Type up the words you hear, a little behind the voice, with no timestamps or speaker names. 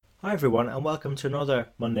Hi everyone, and welcome to another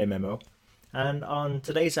Monday Memo. And on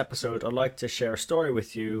today's episode, I'd like to share a story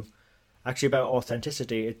with you actually about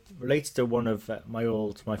authenticity. It relates to one of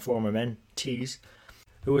my former mentees,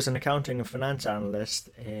 who was an accounting and finance analyst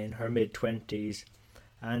in her mid 20s,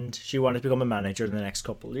 and she wanted to become a manager in the next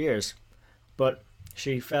couple of years. But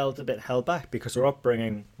she felt a bit held back because her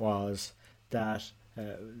upbringing was that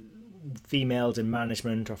females in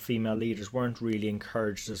management or female leaders weren't really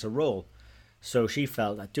encouraged as a role. So she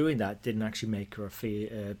felt that doing that didn't actually make her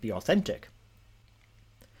be authentic.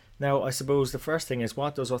 Now, I suppose the first thing is,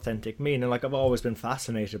 what does authentic mean? And I've always been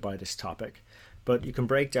fascinated by this topic, but you can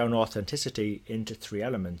break down authenticity into three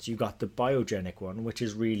elements. You've got the biogenic one, which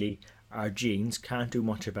is really our genes, can't do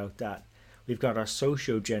much about that. We've got our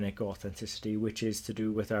sociogenic authenticity, which is to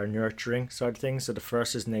do with our nurturing side of things. So the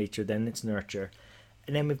first is nature, then it's nurture.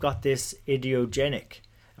 And then we've got this idiogenic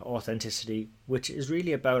authenticity, which is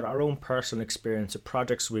really about our own personal experience, the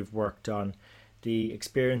projects we've worked on, the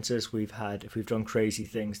experiences we've had, if we've done crazy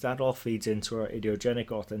things. That all feeds into our idiogenic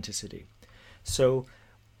authenticity. So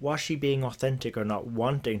was she being authentic or not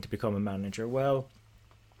wanting to become a manager? Well,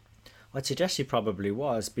 I'd suggest she probably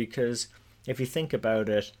was, because if you think about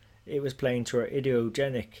it, it was playing to her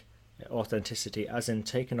idiogenic authenticity, as in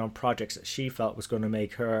taking on projects that she felt was going to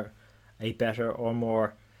make her a better or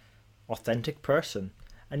more authentic person.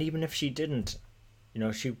 And even if she didn't,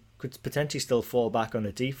 she could potentially still fall back on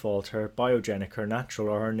a default, her biogenic, her natural,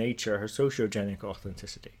 or her nature, her sociogenic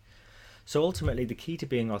authenticity. So ultimately, the key to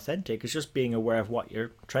being authentic is just being aware of what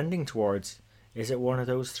you're trending towards. Is it one of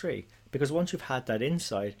those three? Because once you've had that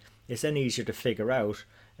insight, it's then easier to figure out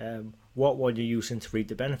what one you're using to reap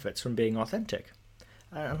the benefits from being authentic.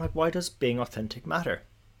 And why does being authentic matter?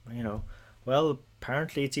 Well,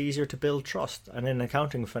 apparently it's easier to build trust, and in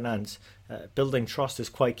accounting and finance, building trust is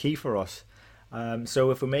quite key for us. So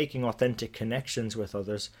if we're making authentic connections with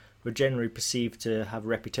others, we're generally perceived to have a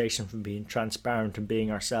reputation for being transparent and being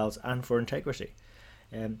ourselves, and for integrity.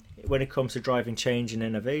 When it comes to driving change and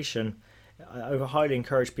innovation, I would highly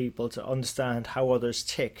encourage people to understand how others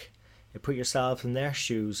tick. You put yourself in their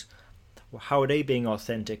shoes. How are they being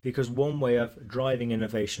authentic? Because one way of driving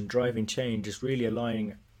innovation, driving change, is really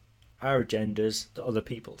aligning our agendas to other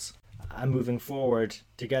people's. And moving forward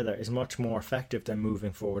together is much more effective than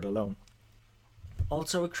moving forward alone.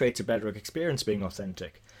 Also, it creates a better experience being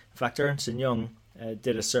authentic. In fact, Ernst & Young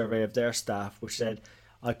did a survey of their staff which said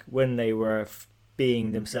when they were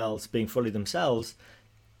being themselves, being fully themselves,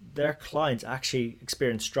 their clients actually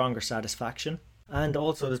experienced stronger satisfaction. And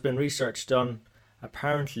also there's been research done.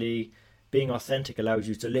 Apparently being authentic allows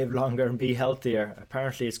you to live longer and be healthier.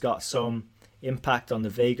 Apparently it's got some impact on the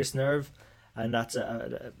vagus nerve, and that's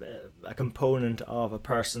a component of a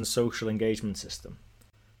person's social engagement system.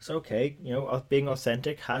 So okay, being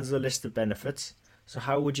authentic has a list of benefits. So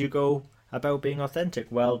how would you go about being authentic?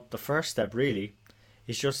 Well, the first step really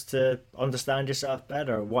is just to understand yourself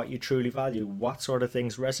better, what you truly value, what sort of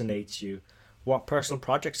things resonate to you, what personal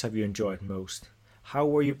projects have you enjoyed most, how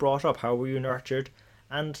were you brought up, how were you nurtured,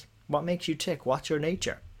 and what makes you tick, what's your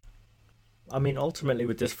nature. Ultimately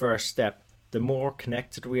with this first step, the more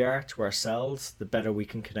connected we are to ourselves, the better we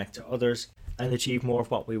can connect to others and achieve more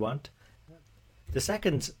of what we want. The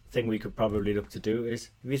second thing we could probably look to do is,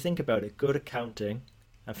 if you think about it, good accounting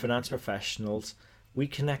and finance professionals, we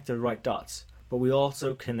connect the right dots, but we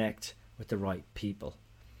also connect with the right people.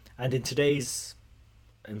 And in today's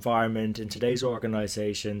environment, in today's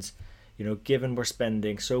organizations, given we're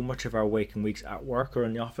spending so much of our waking weeks at work or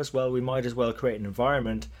in the office, well, we might as well create an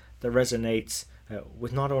environment that resonates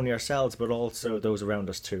with not only ourselves but also those around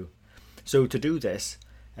us too. So to do this,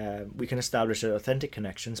 we can establish authentic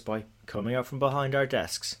connections by coming out from behind our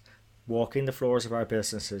desks, walking the floors of our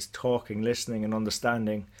businesses, talking, listening and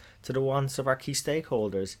understanding to the wants of our key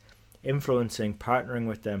stakeholders, influencing, partnering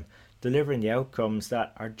with them, delivering the outcomes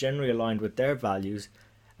that are generally aligned with their values,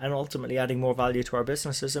 and ultimately adding more value to our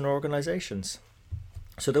businesses and organizations.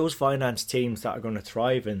 So those finance teams that are going to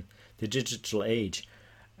thrive in the digital age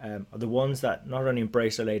are the ones that not only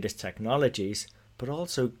embrace the latest technologies, but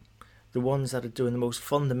also the ones that are doing the most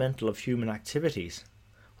fundamental of human activities,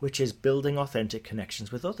 which is building authentic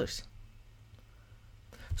connections with others.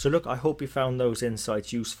 So look, I hope you found those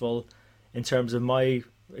insights useful. In terms of my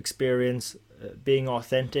experience, being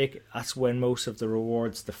authentic, that's when most of the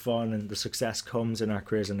rewards, the fun and the success comes in our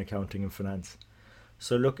careers in accounting and finance.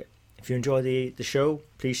 So look, if you enjoy the show,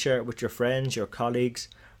 please share it with your friends, your colleagues.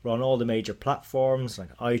 We're on all the major platforms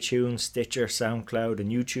like iTunes, Stitcher, SoundCloud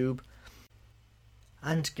and YouTube.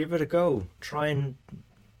 And give it a go. Try and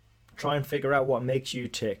figure out what makes you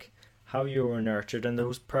tick, how you were nurtured, and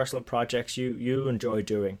those personal projects you enjoy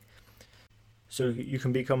doing. so you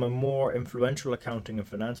can become a more influential accounting and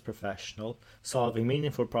finance professional, solving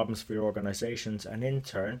meaningful problems for your organizations, and in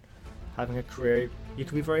turn, having a career you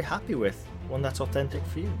can be very happy with, one that's authentic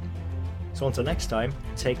for you. So until next time,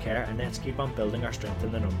 take care, and let's keep on building our strength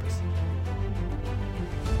in the numbers.